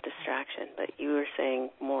call it a distraction, but you were saying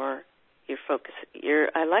more, your focus,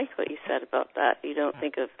 I liked what you said about that. You don't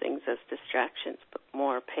think of things as distractions, but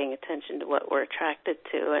more paying attention to what we're attracted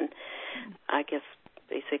to. And I guess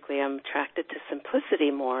basically I'm attracted to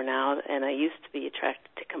simplicity more now, and I used to be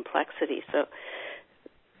attracted to complexity. So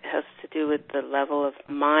it has to do with the level of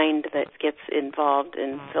mind that gets involved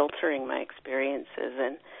in filtering my experiences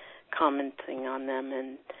and commenting on them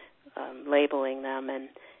and labeling them. And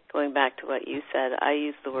going back to what you said, I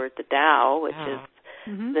use the word the Tao, which is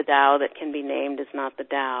the Tao that can be named is not the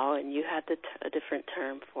Tao, and you had a different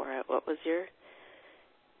term for it. What was your...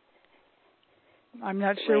 I'm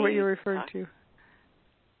not sure what you referred to.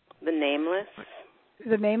 The nameless?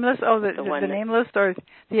 The nameless? Oh, the nameless or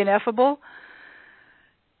the ineffable?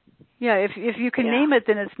 Yeah, if you can name it,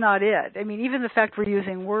 then it's not it. I mean, even the fact we're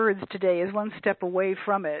using words today is one step away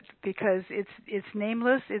from it, because it's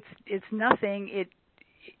nameless, it's nothing,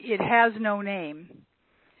 it has no name.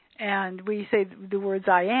 And we say the words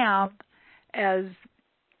I am as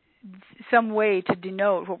some way to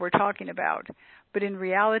denote what we're talking about. But in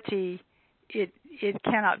reality, it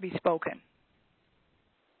cannot be spoken.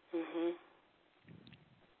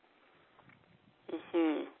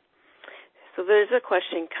 So there's a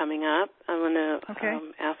question coming up. I'm going to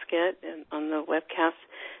ask it on the webcast.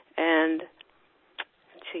 And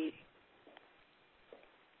she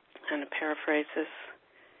kind of paraphrase this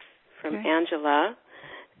from Angela.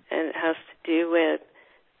 And it has to do with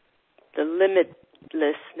the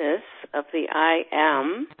limitlessness of the I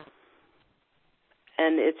am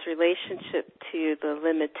and its relationship to the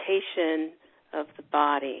limitation of the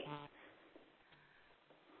body.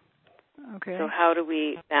 Okay. So how do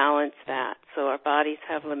we balance that? So our bodies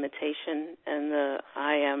have limitation and the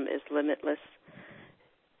I am is limitless.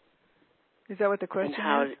 Is that what the question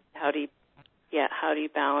is? How do you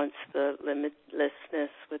balance the limitlessness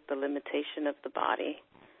with the limitation of the body?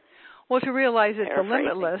 Well, to realize that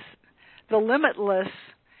the limitless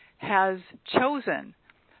has chosen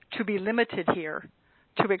to be limited here,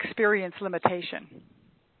 to experience limitation.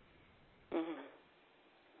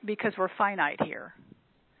 Because we're finite here.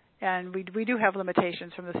 And we do have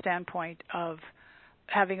limitations from the standpoint of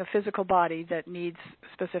having a physical body that needs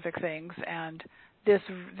specific things. And this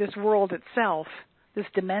world itself, this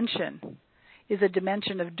dimension, is a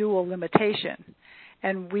dimension of dual limitation.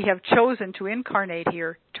 And we have chosen to incarnate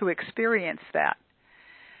here to experience that.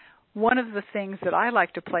 One of the things that I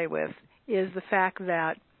like to play with is the fact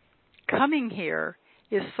that coming here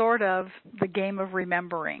is sort of the game of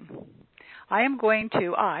remembering. I'm going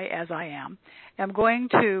to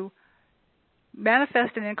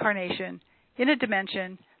manifest an incarnation in a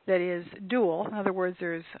dimension that is dual. In other words,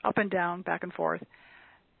 there's up and down, back and forth,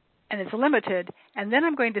 and it's limited. And then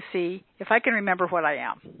I'm going to see if I can remember what I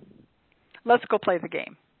am. Let's go play the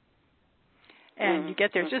game. And you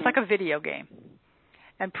get there. It's just like a video game.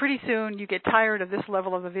 And pretty soon you get tired of this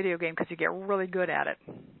level of the video game because you get really good at it.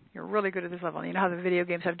 You're really good at this level. You know how the video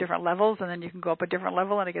games have different levels, and then you can go up a different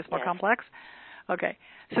level and it gets more complex? Okay.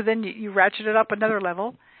 So then you ratchet it up another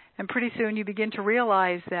level, and pretty soon you begin to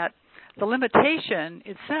realize that the limitation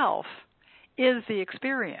itself is the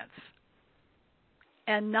experience,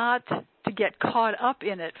 and not to get caught up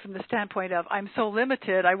in it from the standpoint of, I'm so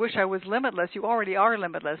limited, I wish I was limitless. You already are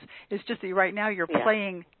limitless. It's just that right now you're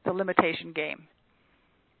playing the limitation game.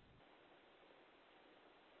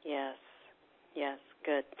 Yes,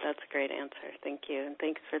 good. That's a great answer. Thank you. And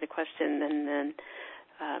thanks for the question. And then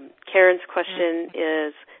Karen's question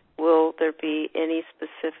is, will there be any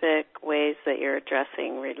specific ways that you're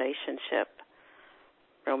addressing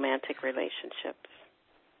romantic relationships?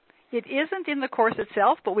 It isn't in the course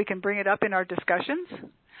itself, but we can bring it up in our discussions.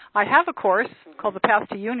 I have a course called The Path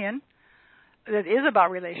to Union that is about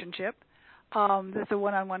relationship. That's a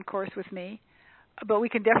one-on-one course with me. But we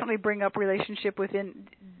can definitely bring up relationship within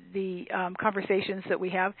the conversations that we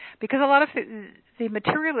have, because a lot of the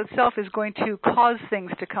material itself is going to cause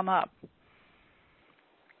things to come up,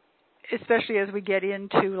 especially as we get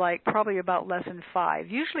into probably about lesson 5.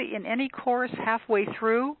 Usually in any course, halfway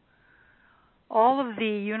through, all of the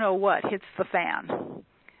you-know-what hits the fan,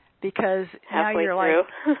 because now you're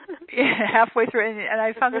halfway through. And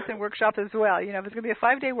I found this in workshop as well. If it's going to be a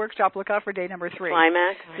 5-day workshop, look out for day number 3.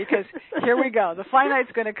 Climax. Because here we go. The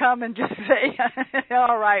finite's going to come and just say,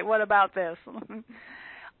 all right, what about this? And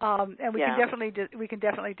we can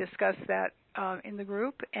definitely discuss that in the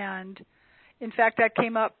group. And, in fact, that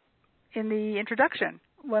came up in the introduction.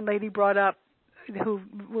 One lady brought up, who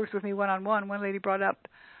works with me one-on-one, one lady brought up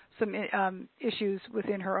some issues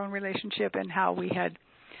within her own relationship and how we had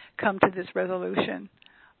come to this resolution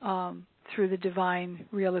through the divine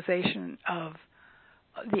realization of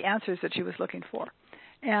the answers that she was looking for.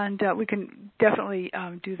 And we can definitely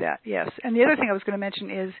do that, yes. And the other thing I was going to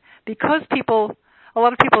mention is, because a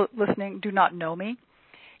lot of people listening do not know me,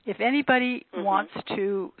 If anybody wants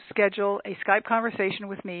to schedule a Skype conversation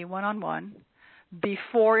with me one-on-one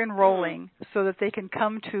before enrolling so that they can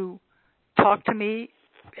come to talk to me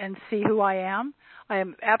and see who I am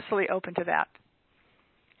absolutely open to that.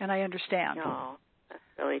 And I understand. Oh, that's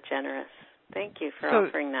really generous. Thank you for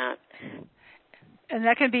offering that. And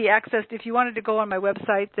that can be accessed if you wanted to go on my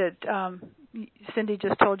website that Cindy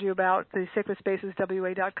just told you about, the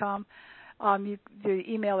sacredspaceswa.com. The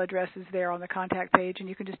email address is there on the contact page, and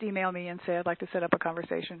you can just email me and say, I'd like to set up a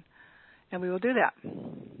conversation, and we will do that.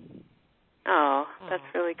 Oh, that's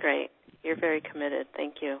really great. You're very committed.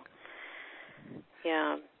 Thank you.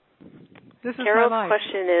 Yeah. This is Carol's my life.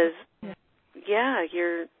 question is,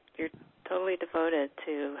 you're totally devoted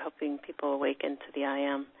to helping people awaken to the I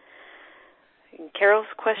Am. And Carol's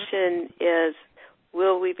question is,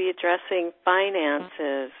 will we be addressing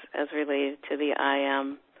finances as related to the I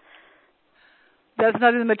Am? That's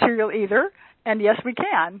not in the material either, and yes, we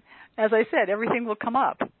can. As I said, everything will come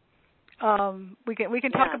up. We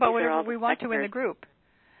can talk about whatever we want to in the group.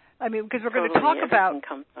 I mean, because we're going to talk about,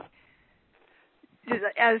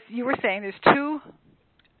 as you were saying,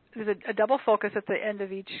 there's a double focus at the end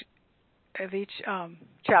of each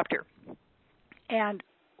chapter, and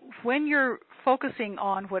when you're focusing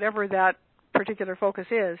on whatever that particular focus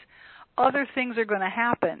is, other things are going to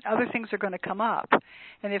happen. Other things are going to come up.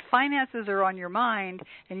 And if finances are on your mind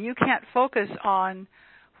and you can't focus on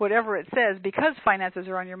whatever it says because finances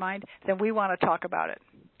are on your mind, then we want to talk about it.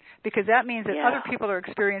 Because that means that other people are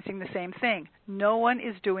experiencing the same thing. No one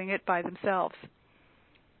is doing it by themselves.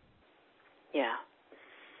 Yeah.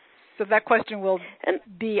 So that question will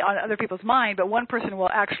be on other people's mind, but one person will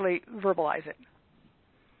actually verbalize it.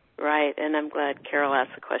 Right, and I'm glad Carol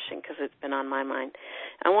asked the question because it's been on my mind.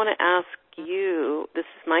 I want to ask you, this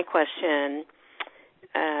is my question,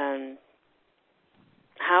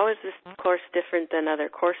 how is this course different than other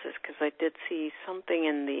courses? Because I did see something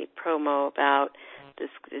in the promo about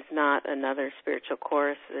this is not another spiritual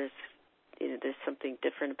course. There's something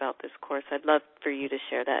different about this course. I'd love for you to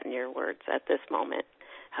share that in your words at this moment,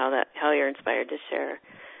 how you're inspired to share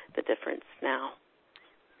the difference now.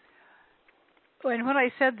 And when I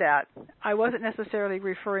said that, I wasn't necessarily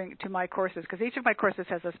referring to my courses, because each of my courses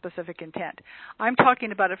has a specific intent. I'm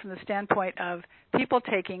talking about it from the standpoint of people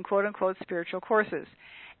taking quote-unquote spiritual courses.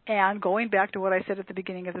 And going back to what I said at the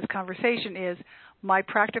beginning of this conversation is my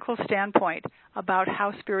practical standpoint about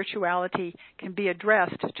how spirituality can be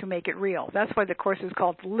addressed to make it real. That's why the course is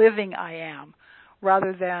called Living I Am,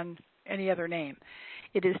 rather than any other name.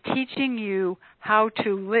 It is teaching you how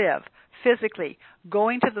to live physically,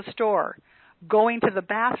 going to the store, going to the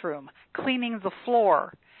bathroom, cleaning the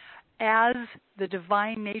floor, as the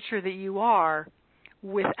divine nature that you are,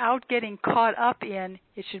 without getting caught up in,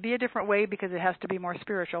 it should be a different way because it has to be more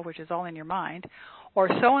spiritual, which is all in your mind, or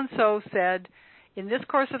so-and-so said, in this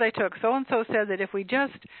course that I took, so-and-so said that if we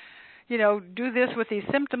just, do this with these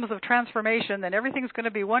symptoms of transformation, then everything's going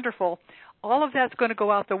to be wonderful. All of that's going to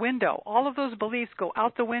go out the window. All of those beliefs go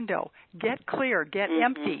out the window. Get clear, get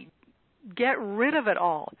empty, get rid of it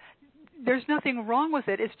all. There's nothing wrong with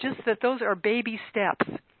it. It's just that those are baby steps,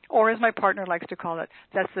 or as my partner likes to call it,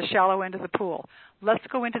 that's the shallow end of the pool. Let's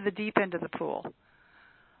go into the deep end of the pool.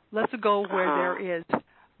 Let's go where there is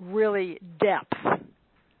really depth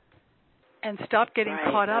and stop getting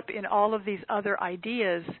caught up in all of these other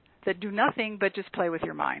ideas that do nothing but just play with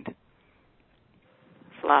your mind.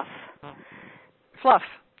 Fluff. Fluff.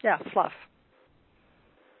 Yeah, fluff.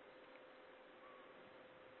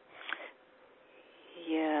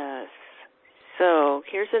 Yes. So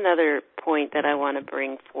here's another point that I want to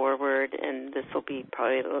bring forward, and this will be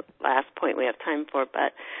probably the last point we have time for,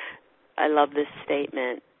 but I love this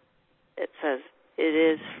statement. It says, it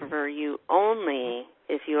is for you only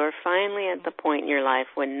if you are finally at the point in your life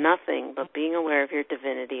when nothing but being aware of your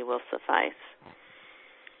divinity will suffice.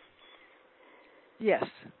 Yes.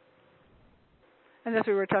 And that's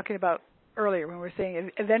what we were talking about earlier when we were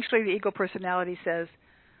saying eventually the ego personality says,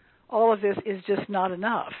 all of this is just not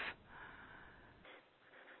enough.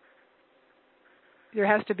 There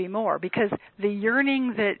has to be more, because the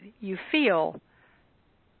yearning that you feel,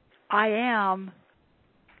 I am,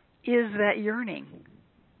 is that yearning.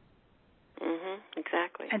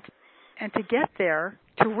 Exactly. And to get there,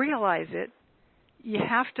 to realize it, you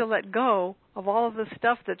have to let go of all of the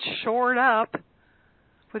stuff that's shored up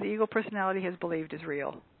what the ego personality has believed is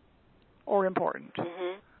real or important.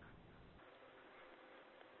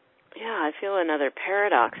 Yeah, I feel another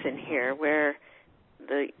paradox in here where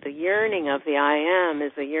the yearning of the I am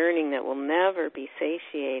is a yearning that will never be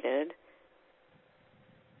satiated.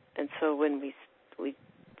 And so when we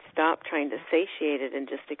stop trying to satiate it and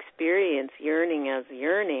just experience yearning as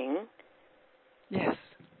yearning, yes,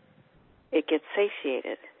 it gets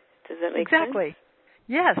satiated. Does that make sense?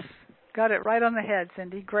 Yes. Got it right on the head,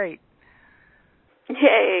 Cindy. Great.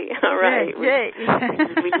 Yay. All right. Yay.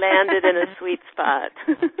 We landed in a sweet spot.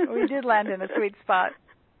 We did land in a sweet spot.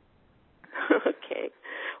 Okay.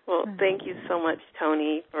 Well, thank you so much,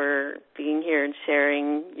 Toni, for being here and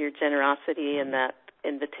sharing your generosity and that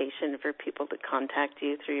invitation for people to contact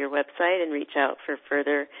you through your website and reach out for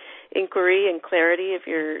further inquiry and clarity if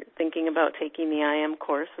you're thinking about taking the I Am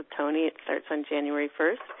course with Toni. It starts on January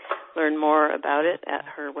 1st. Learn more about it at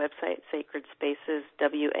her website,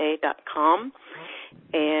 sacredspaceswa.com.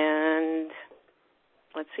 And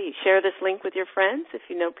let's see, share this link with your friends if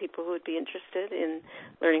you know people who would be interested in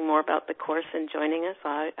learning more about the course and joining us.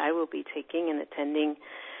 I will be taking and attending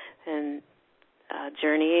and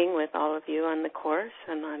journeying with all of you on the course,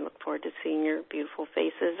 and I look forward to seeing your beautiful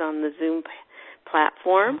faces on the Zoom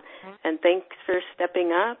platform. And thanks for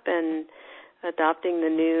stepping up and adopting the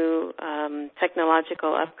new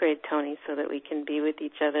technological upgrade, Toni, so that we can be with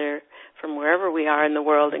each other from wherever we are in the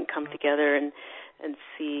world and come together and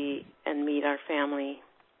see and meet our family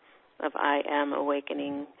of I Am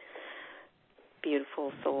awakening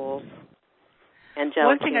beautiful souls,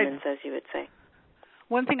 angelic humans, as you would say.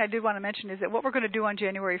 One thing I do want to mention is that what we're going to do on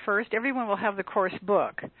January 1st, everyone will have the course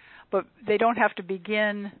book, but they don't have to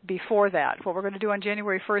begin before that. What we're going to do on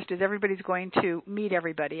January 1st is everybody's going to meet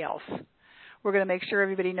everybody else. We're going to make sure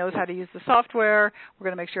everybody knows how to use the software. We're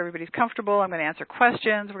going to make sure everybody's comfortable. I'm going to answer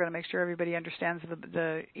questions. We're going to make sure everybody understands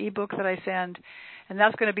the e-book that I send. And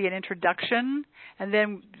that's going to be an introduction. And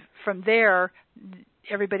then from there,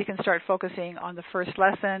 everybody can start focusing on the first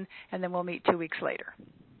lesson, and then we'll meet 2 weeks later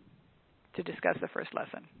to discuss the first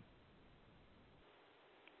lesson.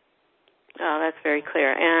 Oh, that's very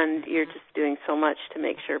clear. And you're just doing so much to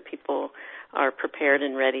make sure people are prepared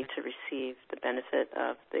and ready to receive the benefit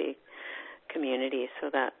of the community. So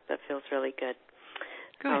that feels really good.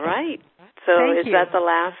 All right. So Thank you. That the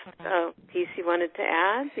last piece you wanted to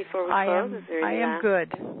add before we close? I am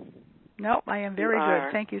good. No, I am very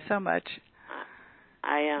good. Thank you so much.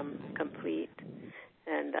 I am complete.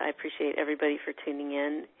 And I appreciate everybody for tuning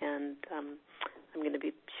in. And I'm going to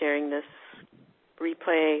be sharing this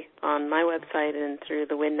replay on my website and through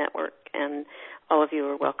the WIN Network. And all of you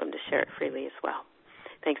are welcome to share it freely as well.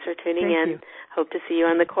 Thanks for tuning in. You. Hope to see you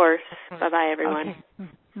on the course. Bye-bye, everyone. Okay.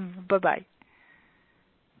 Bye-bye.